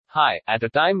high, at a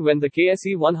time when the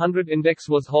KSE 100 index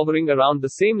was hovering around the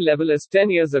same level as 10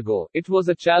 years ago. It was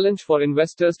a challenge for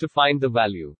investors to find the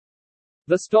value.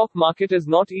 The stock market is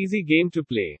not easy game to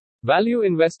play. Value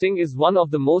investing is one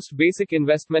of the most basic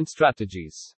investment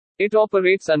strategies. It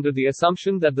operates under the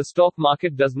assumption that the stock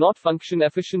market does not function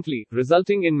efficiently,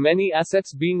 resulting in many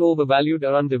assets being overvalued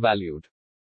or undervalued.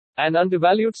 An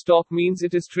undervalued stock means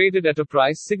it is traded at a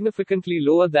price significantly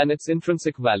lower than its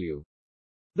intrinsic value.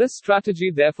 This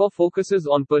strategy therefore focuses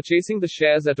on purchasing the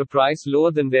shares at a price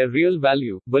lower than their real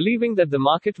value, believing that the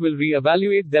market will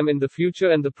re-evaluate them in the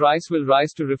future and the price will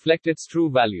rise to reflect its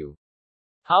true value.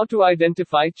 How to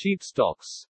identify cheap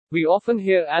stocks? We often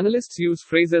hear analysts use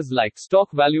phrases like stock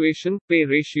valuation, P/E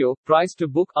ratio, price to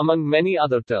book, among many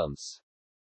other terms.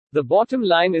 The bottom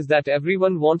line is that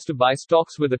everyone wants to buy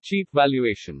stocks with a cheap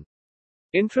valuation.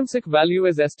 Intrinsic value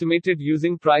is estimated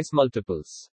using price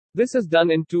multiples. This is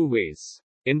done in two ways.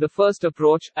 In the first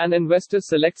approach, an investor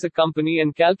selects a company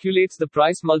and calculates the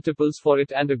price multiples for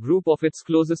it and a group of its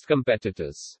closest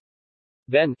competitors.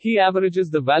 Then, he averages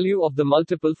the value of the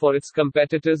multiple for its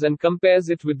competitors and compares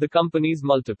it with the company's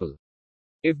multiple.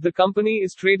 If the company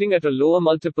is trading at a lower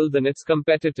multiple than its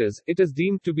competitors, it is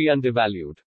deemed to be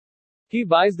undervalued. He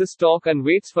buys the stock and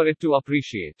waits for it to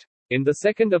appreciate. In the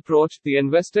second approach, the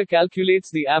investor calculates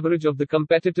the average of the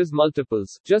competitors'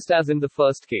 multiples, just as in the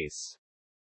first case.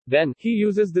 Then, he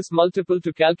uses this multiple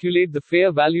to calculate the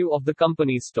fair value of the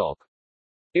company's stock.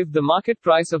 If the market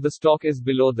price of the stock is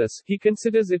below this, he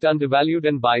considers it undervalued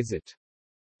and buys it.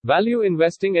 Value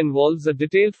investing involves a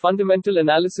detailed fundamental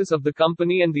analysis of the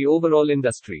company and the overall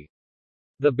industry.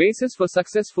 The basis for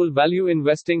successful value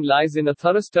investing lies in a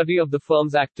thorough study of the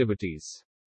firm's activities.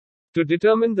 To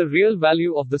determine the real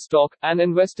value of the stock, an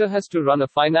investor has to run a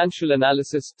financial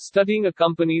analysis, studying a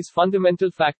company's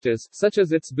fundamental factors, such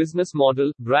as its business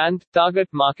model, brand, target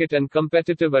market and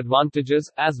competitive advantages,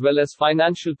 as well as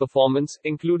financial performance,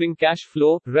 including cash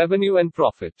flow, revenue and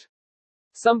profit.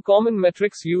 Some common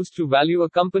metrics used to value a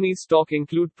company's stock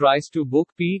include price to book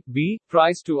 (P/B),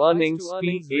 price to earnings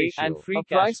 (P/A), and free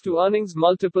price to earnings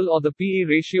multiple or the P/E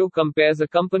ratio compares a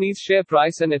company's share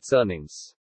price and its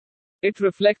earnings. It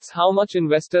reflects how much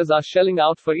investors are shelling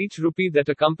out for each rupee that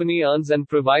a company earns and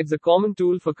provides a common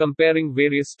tool for comparing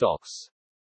various stocks.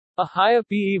 A higher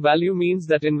P/E value means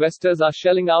that investors are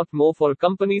shelling out more for a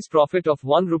company's profit of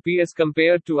 1 rupee as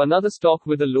compared to another stock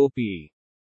with a low P/E.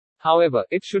 However,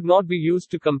 it should not be used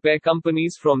to compare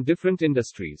companies from different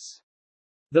industries.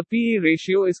 The P/E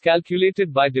ratio is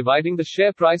calculated by dividing the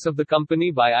share price of the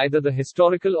company by either the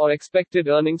historical or expected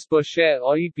earnings per share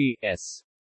or EPS.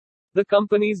 The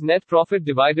company's net profit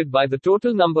divided by the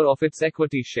total number of its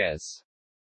equity shares.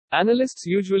 Analysts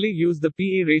usually use the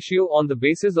P/E ratio on the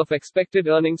basis of expected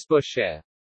earnings per share.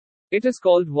 It is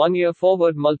called one-year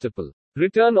forward multiple.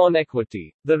 Return on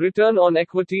equity. The return on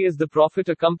equity is the profit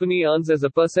a company earns as a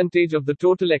percentage of the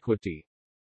total equity.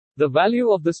 The value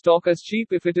of the stock is cheap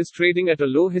if it is trading at a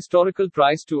low historical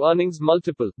price to earnings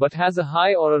multiple, but has a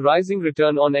high or a rising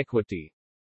return on equity.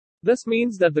 This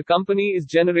means that the company is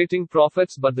generating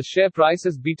profits but the share price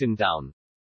is beaten down.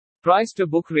 Price to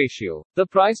book ratio. The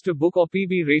price to book or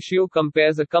PB ratio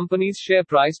compares a company's share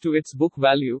price to its book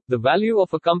value, the value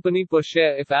of a company per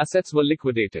share if assets were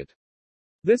liquidated.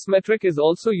 This metric is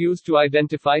also used to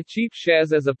identify cheap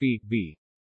shares as a P/B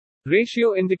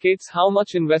ratio indicates how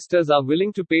much investors are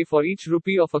willing to pay for each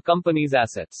rupee of a company's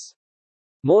assets.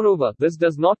 Moreover, this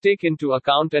does not take into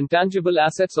account intangible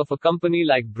assets of a company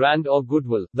like brand or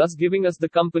goodwill, thus giving us the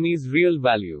company's real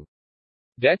value.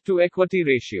 Debt to equity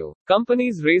ratio.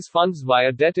 Companies raise funds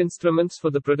via debt instruments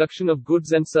for the production of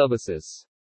goods and services.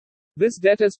 This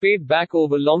debt is paid back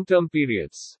over long-term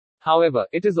periods. However,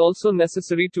 it is also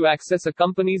necessary to access a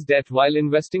company's debt while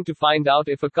investing to find out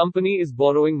if a company is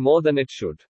borrowing more than it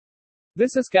should.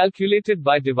 This is calculated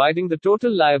by dividing the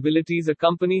total liabilities a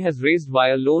company has raised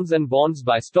via loans and bonds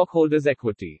by stockholders'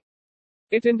 equity.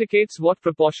 It indicates what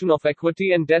proportion of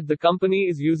equity and debt the company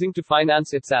is using to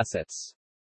finance its assets.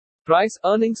 Price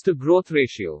earnings to growth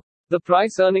ratio. The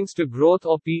price earnings to growth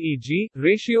or PEG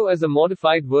ratio is a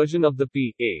modified version of the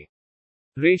P/A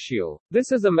ratio.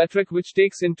 This is a metric which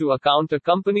takes into account a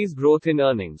company's growth in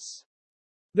earnings.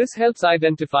 This helps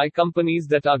identify companies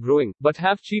that are growing, but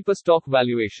have cheaper stock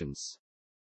valuations.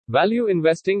 Value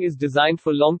investing is designed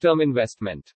for long-term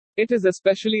investment. It is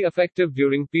especially effective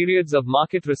during periods of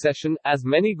market recession, as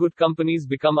many good companies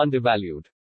become undervalued.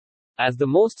 As the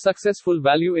most successful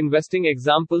value investing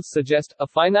examples suggest, a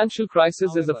financial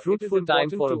crisis is a fruitful time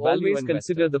for a value investor.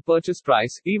 Consider the purchase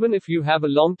price, even if you have a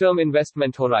long-term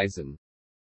investment horizon.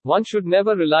 One should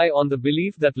never rely on the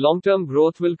belief that long-term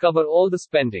growth will cover all the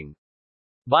spending.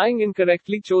 Buying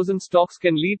incorrectly chosen stocks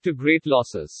can lead to great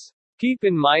losses. Keep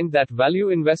in mind that value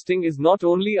investing is not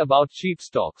only about cheap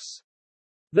stocks.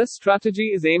 This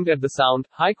strategy is aimed at the sound,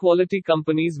 high quality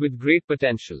companies with great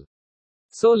potential.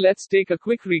 So let's take a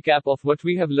quick recap of what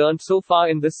we have learned so far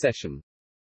in this session.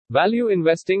 Value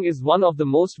investing is one of the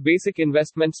most basic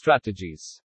investment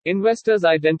strategies. Investors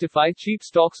identify cheap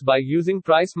stocks by using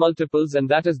price multiples, and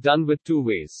that is done with two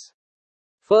ways.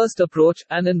 First approach,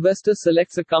 an investor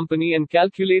selects a company and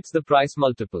calculates the price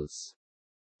multiples.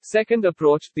 Second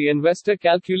approach, the investor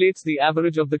calculates the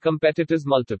average of the competitors'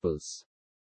 multiples.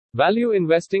 Value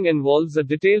investing involves a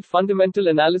detailed fundamental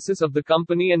analysis of the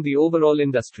company and the overall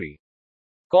industry.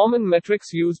 Common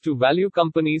metrics used to value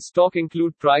companies' stock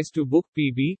include price to book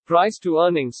 (PB), price to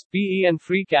earnings (PE), and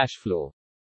free cash flow.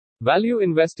 Value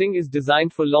investing is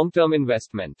designed for long-term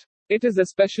investment. It is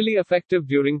especially effective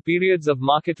during periods of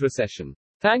market recession.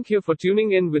 Thank you for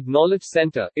tuning in with Knowledge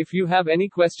Center. If you have any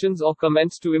questions or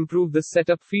comments to improve this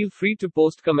setup, feel free to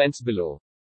post comments below.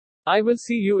 I will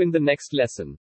see you in the next lesson.